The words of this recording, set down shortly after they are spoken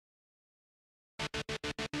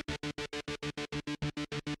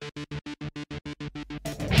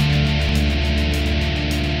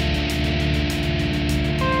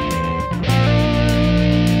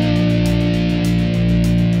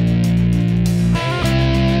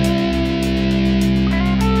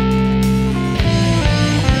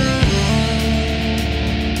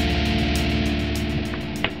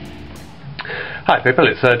Hi people,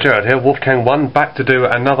 it's Gerard here, Wolfgang1, back to do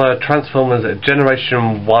another Transformers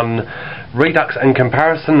Generation 1 Redux and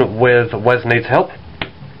comparison with Wes Needs Help.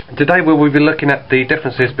 Today we will be looking at the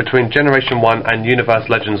differences between Generation 1 and Universe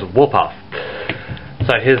Legends Warpath.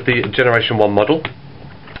 So here's the Generation 1 model.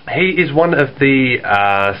 He is one of the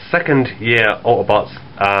second year Autobots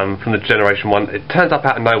from the Generation 1. It turns up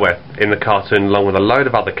out of nowhere in the cartoon along with a load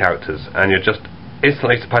of other characters, and you're just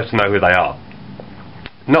instantly supposed to know who they are.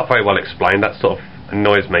 Not very well explained. That sort of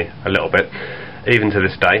annoys me a little bit, even to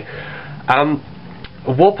this day.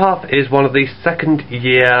 Warpath is one of the second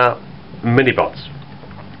year minibots,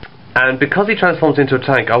 and because he transforms into a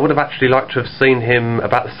tank, I would have actually liked to have seen him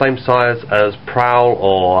about the same size as Prowl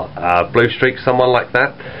or Blue Streak, someone like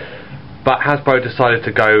that, but Hasbro decided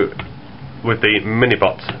to go with the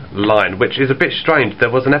minibot line, which is a bit strange.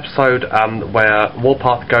 There was an episode where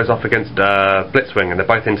Warpath goes off against Blitzwing, and they're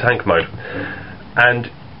both in tank mode.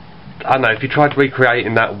 And I don't know, if you tried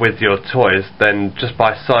recreating that with your toys, then just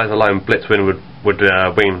by size alone, Blitzwing would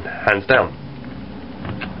win hands down.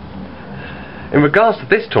 In regards to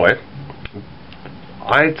this toy,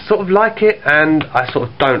 I sort of like it and I sort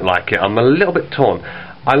of don't like it. I'm a little bit torn.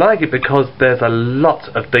 I like it because there's a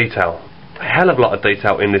lot of detail, a hell of a lot of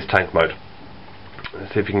detail in this tank mode.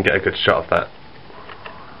 Let's see if you can get a good shot of that.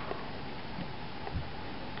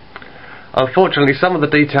 Unfortunately, some of the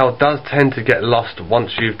detail does tend to get lost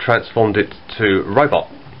once you've transformed it to robot.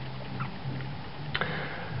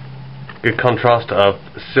 Good contrast of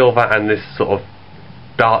silver and this sort of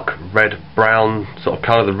dark red brown sort of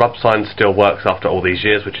colour. The rub sign still works after all these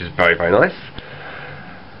years, which is very, very nice.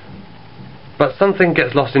 But something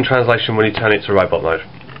gets lost in translation when you turn it to robot mode.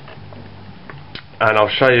 And I'll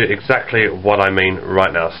show you exactly what I mean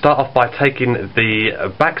right now. Start off by taking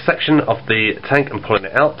the back section of the tank and pulling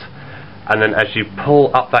it out. And then as you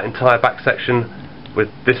pull up that entire back section with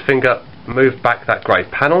this finger, move back that grey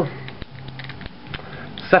panel,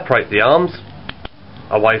 separate the arms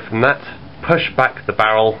away from that, push back the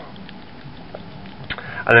barrel,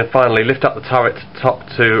 and then finally lift up the turret top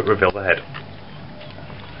to reveal the head.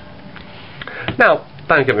 Now,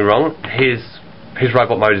 don't get me wrong, his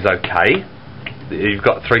robot mode is okay. You've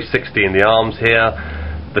got 360 in the arms here.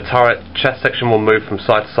 The turret chest section will move from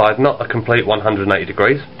side to side, not a complete 180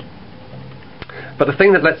 degrees. But the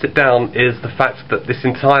thing that lets it down is the fact that this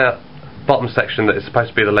entire bottom section that is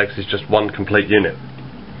supposed to be the legs is just one complete unit.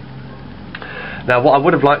 Now what I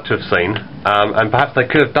would have liked to have seen, and perhaps they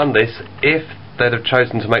could have done this if they'd have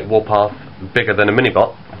chosen to make Warpath bigger than a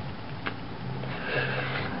minibot,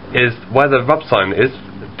 is where the rub sign is,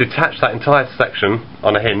 detach that entire section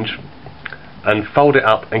on a hinge and fold it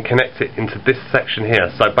up and connect it into this section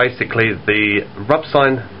here. So basically the rub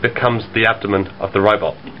sign becomes the abdomen of the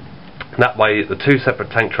robot. That way the two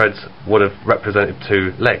separate tank treads would have represented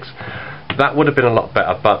two legs. That would have been a lot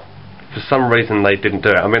better, but for some reason they didn't do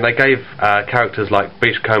it. I mean, they gave characters like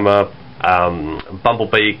Beachcomber,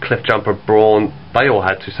 Bumblebee, Cliffjumper, Brawn, they all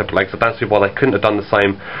had two separate legs. I don't see why they couldn't have done the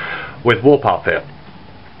same with Warpath here.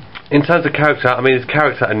 In terms of character, I mean, his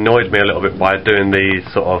character annoyed me a little bit by doing the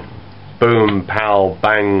sort of boom, pow,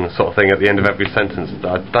 bang sort of thing at the end of every sentence.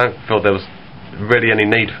 I don't feel there was really any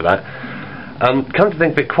need for that. Come to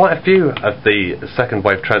think of it, quite a few of the second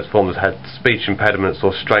wave Transformers had speech impediments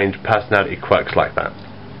or strange personality quirks like that.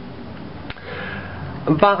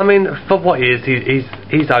 But I mean, for what he is,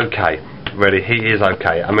 he's okay. Really, he is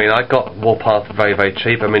okay. I mean, I got Warpath very, very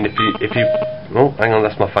cheap. I mean, if you oh, hang on,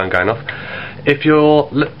 that's my phone going off. If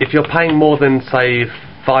you're paying more than say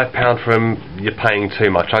 £5 for him, you're paying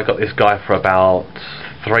too much. I got this guy for about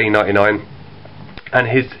 $3.99. And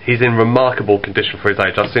he's in remarkable condition for his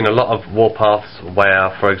age. I've seen a lot of Warpaths where,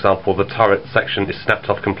 for example, the turret section is snapped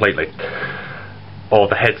off completely, or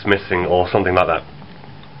the head's missing, or something like that.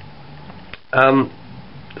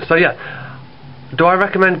 So yeah, do I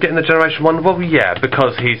recommend getting the Generation 1? Well, yeah,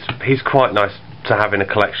 because he's quite nice to have in a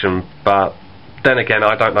collection, but then again,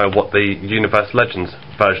 I don't know what the Universe Legends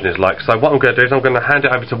version is like. So what I'm going to do is I'm going to hand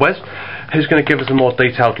it over to Wes, who's going to give us a more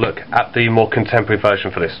detailed look at the more contemporary version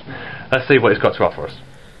for this. Let's see what he's got to offer us.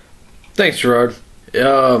 Thanks, Gerard.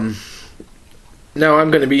 Now I'm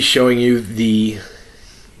going to be showing you the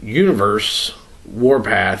Universe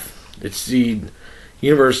Warpath. It's the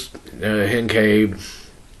Universe Henkei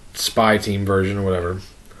Spy Team version or whatever.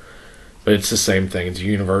 But it's the same thing. It's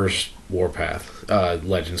Universe Warpath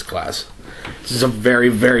Legends class. This is a very,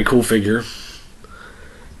 very cool figure.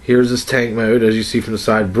 Here's this tank mode, as you see from the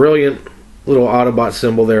side. Brilliant little Autobot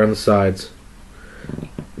symbol there on the sides.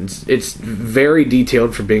 It's very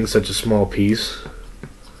detailed for being such a small piece.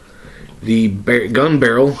 The gun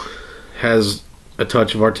barrel has a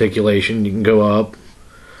touch of articulation. You can go up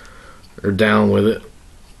or down with it.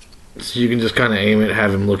 So you can just kind of aim it,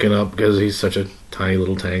 have him looking up because he's such a tiny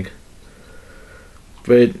little tank.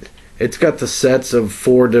 But it's got the sets of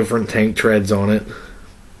 4 different tank treads on it.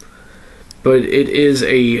 But it is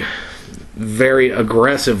a very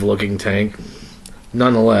aggressive looking tank,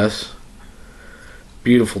 nonetheless.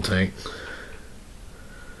 Beautiful tank.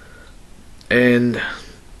 And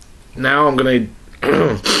now I'm gonna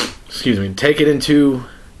excuse me, take it into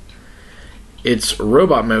its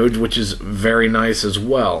robot mode, which is very nice as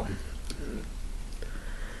well.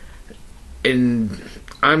 And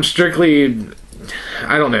I'm strictly,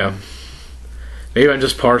 I don't know, maybe I'm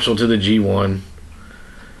just partial to the G1,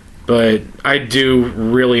 but I do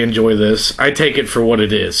really enjoy this. I take it for what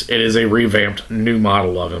it is. It is a revamped new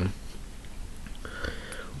model of him.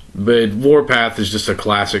 But Warpath is just a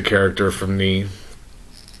classic character from the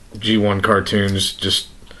G1 cartoons, just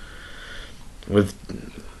with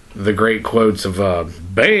the great quotes of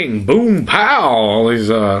bang, boom, pow, all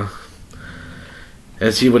these,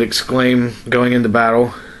 as he would exclaim going into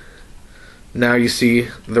battle. Now you see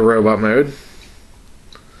the robot mode.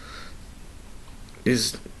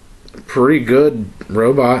 He's a pretty good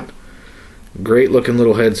robot. Great looking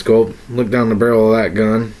little head sculpt. Look down the barrel of that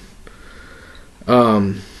gun.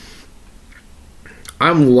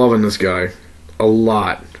 I'm loving this guy a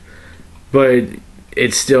lot, but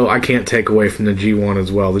it's still, I can't take away from the G1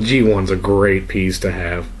 as well. The G1's a great piece to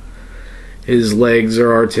have. His legs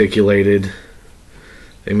are articulated.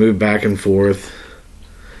 They move back and forth.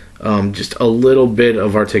 Just a little bit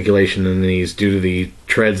of articulation in the knees due to the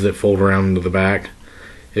treads that fold around into the back.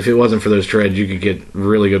 If it wasn't for those treads, you could get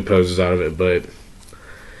really good poses out of it, but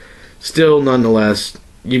still, nonetheless,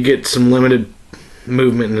 you get some limited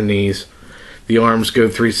movement in the knees. The arms go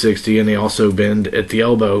 360, and they also bend at the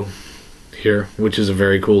elbow here, which is a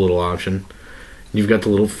very cool little option. You've got the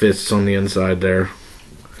little fists on the inside there.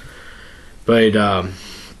 But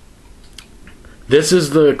this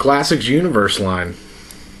is the Classics Universe line.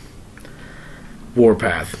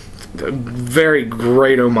 Warpath. A very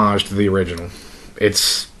great homage to the original.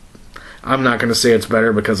 I'm not going to say it's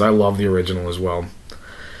better because I love the original as well.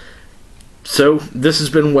 So, this has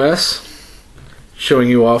been Wes showing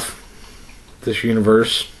you off this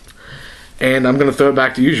universe. And I'm going to throw it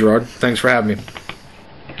back to you, Gerard. Thanks for having me.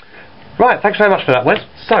 Right, thanks very much for that, Wes.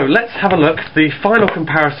 So, let's have a look at the final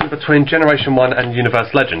comparison between Generation 1 and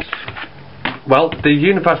Universe Legends. Well, the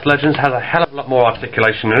Universe Legends has a hell of a lot more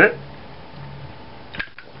articulation in it.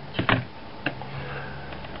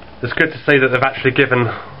 It's good to see that they've actually given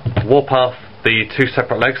Warpath the 2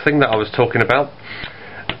 separate legs thing that I was talking about.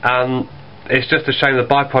 It's just a shame the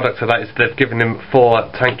byproduct of that is they've given him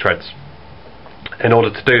 4 tank treads in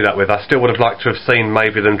order to do that with. I still would have liked to have seen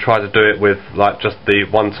maybe them try to do it with like just the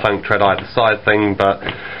 1 tank tread either side thing, but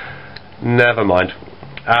never mind.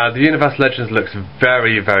 The Universe Legends looks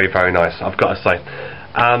very, very, very nice, I've got to say.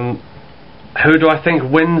 Who do I think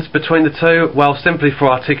wins between the 2? Well, simply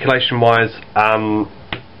for articulation wise,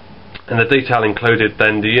 and the detail included,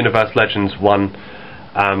 then the Universe Legends one,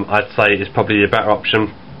 I'd say is probably a better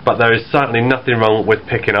option, but there is certainly nothing wrong with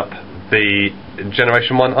picking up the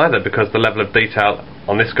Generation 1 either, because the level of detail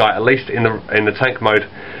on this guy, at least in the tank mode,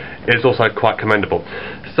 is also quite commendable.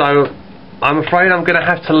 So I'm afraid I'm going to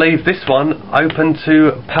have to leave this one open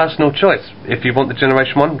to personal choice. If you want the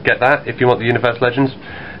Generation 1, get that. If you want the Universe Legends,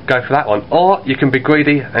 go for that one. Or you can be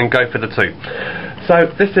greedy and go for the 2.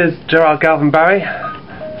 So this is Gerard Galvin Barry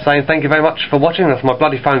saying thank you very much for watching. That's my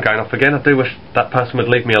bloody phone going off again. I do wish that person would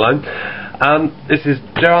leave me alone. This is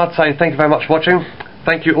Gerard saying thank you very much for watching.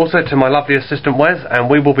 Thank you also to my lovely assistant Wes, and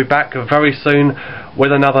we will be back very soon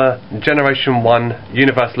with another Generation 1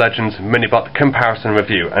 Universe Legends Minibot comparison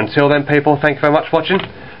review. Until then, people, thank you very much for watching.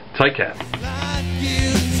 Take care.